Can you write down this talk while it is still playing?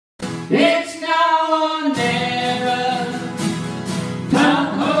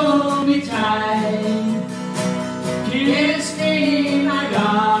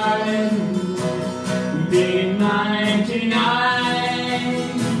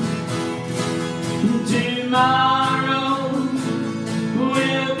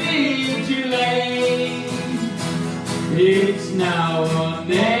now or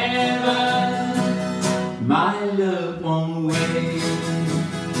never, my love won't wait.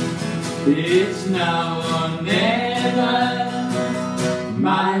 It's now or never,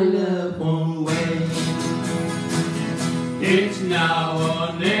 my love won't wait. It's now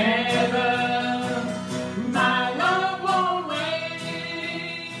or never, my love won't wait.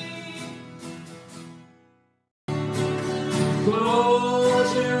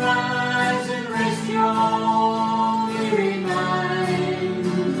 Close your eyes and rest your weary mind.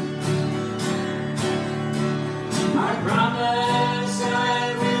 I promise I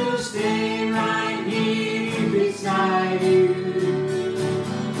will stay right here beside you.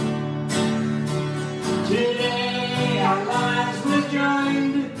 Today our lives were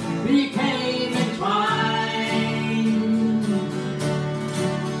joined, became entwined.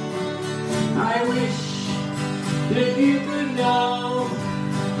 I wish that you could know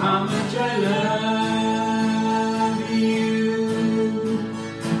how much I love you.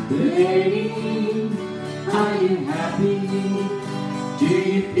 Lady, are you happy? Do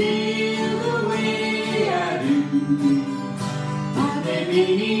you feel the way I do? Are there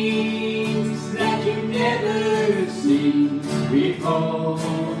meanings that you've never seen before?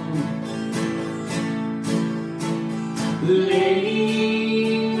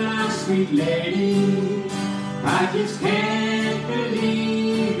 Lady, my sweet lady, I just can't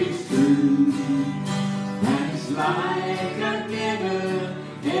believe it's true. And it's like I've never,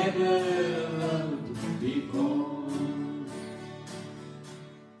 ever loved before.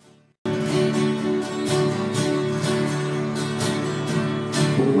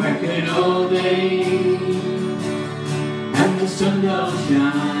 Working all day and the sun don't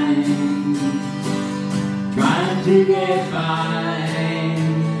shine, trying to get by,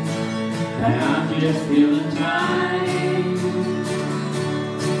 and I'm just feeling time.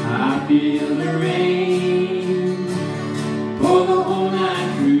 I feel the rain pour the whole night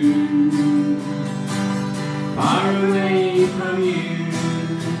through, far away from you,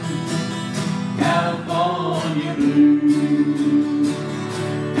 California blue,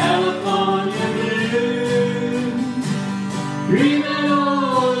 California blue, dreaming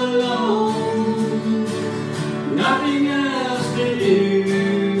all alone, nothing else to do.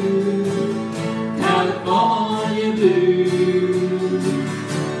 California blue,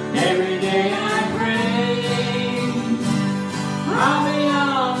 every day I pray I'll be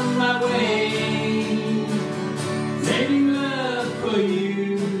on my way, saving love for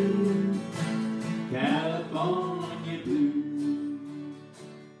you, California blue.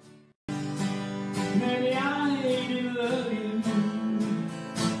 Maybe I didn't love you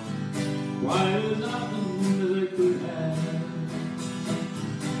quite as often as I could have.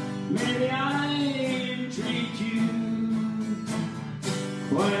 Maybe I didn't treat you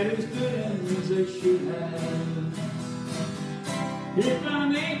quite as good as I should have. If I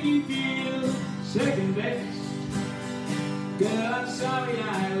make you feel second best, girl, I'm sorry I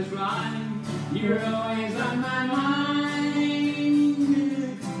was blind. You're always on my mind.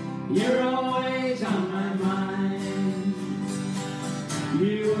 You're always on my mind.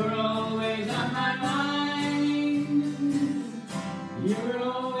 You were always on my mind. You were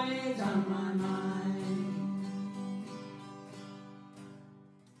always on my mind.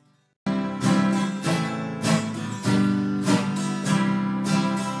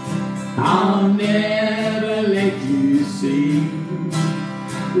 I'll never let you see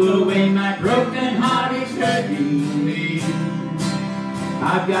the way my broken heart is hurting me.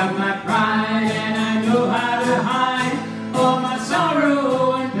 I've got my pride and I know how to hide all my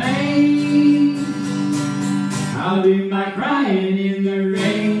sorrow and pain. I'll do my crying in the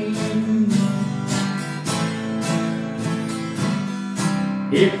rain.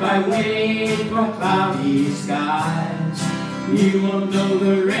 If I wait for cloudy skies, you won't know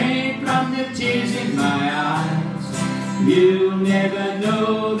the rain from the tears in my eyes. You'll never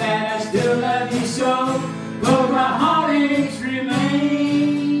know that I still love you so, though my heartaches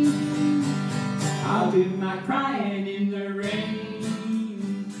remain. I'll do my crying in the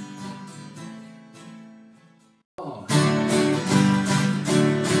rain. Oh.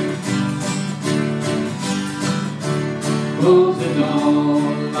 Close the door,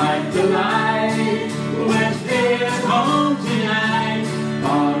 light the light. We'll stay at home tonight,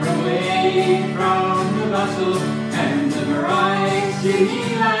 far away from the bustle and the bright city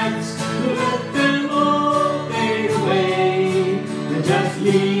lights. Let them all fade away, just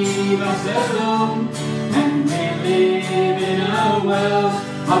leave us alone, and we live in a world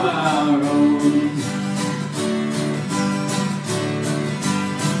of our own.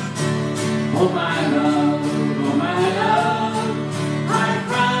 Oh my love, I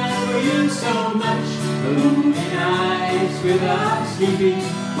cried for you so much, lonely nights without sleeping,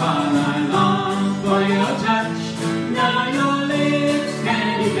 while I long for your touch. Now your lips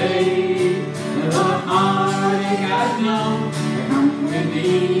candy fade, the heartache I know. Come with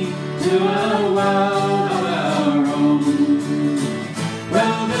me to a world of our own.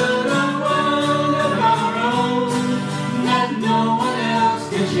 We'll build a world of our own that no one else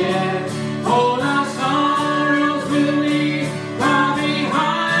can share. Oh,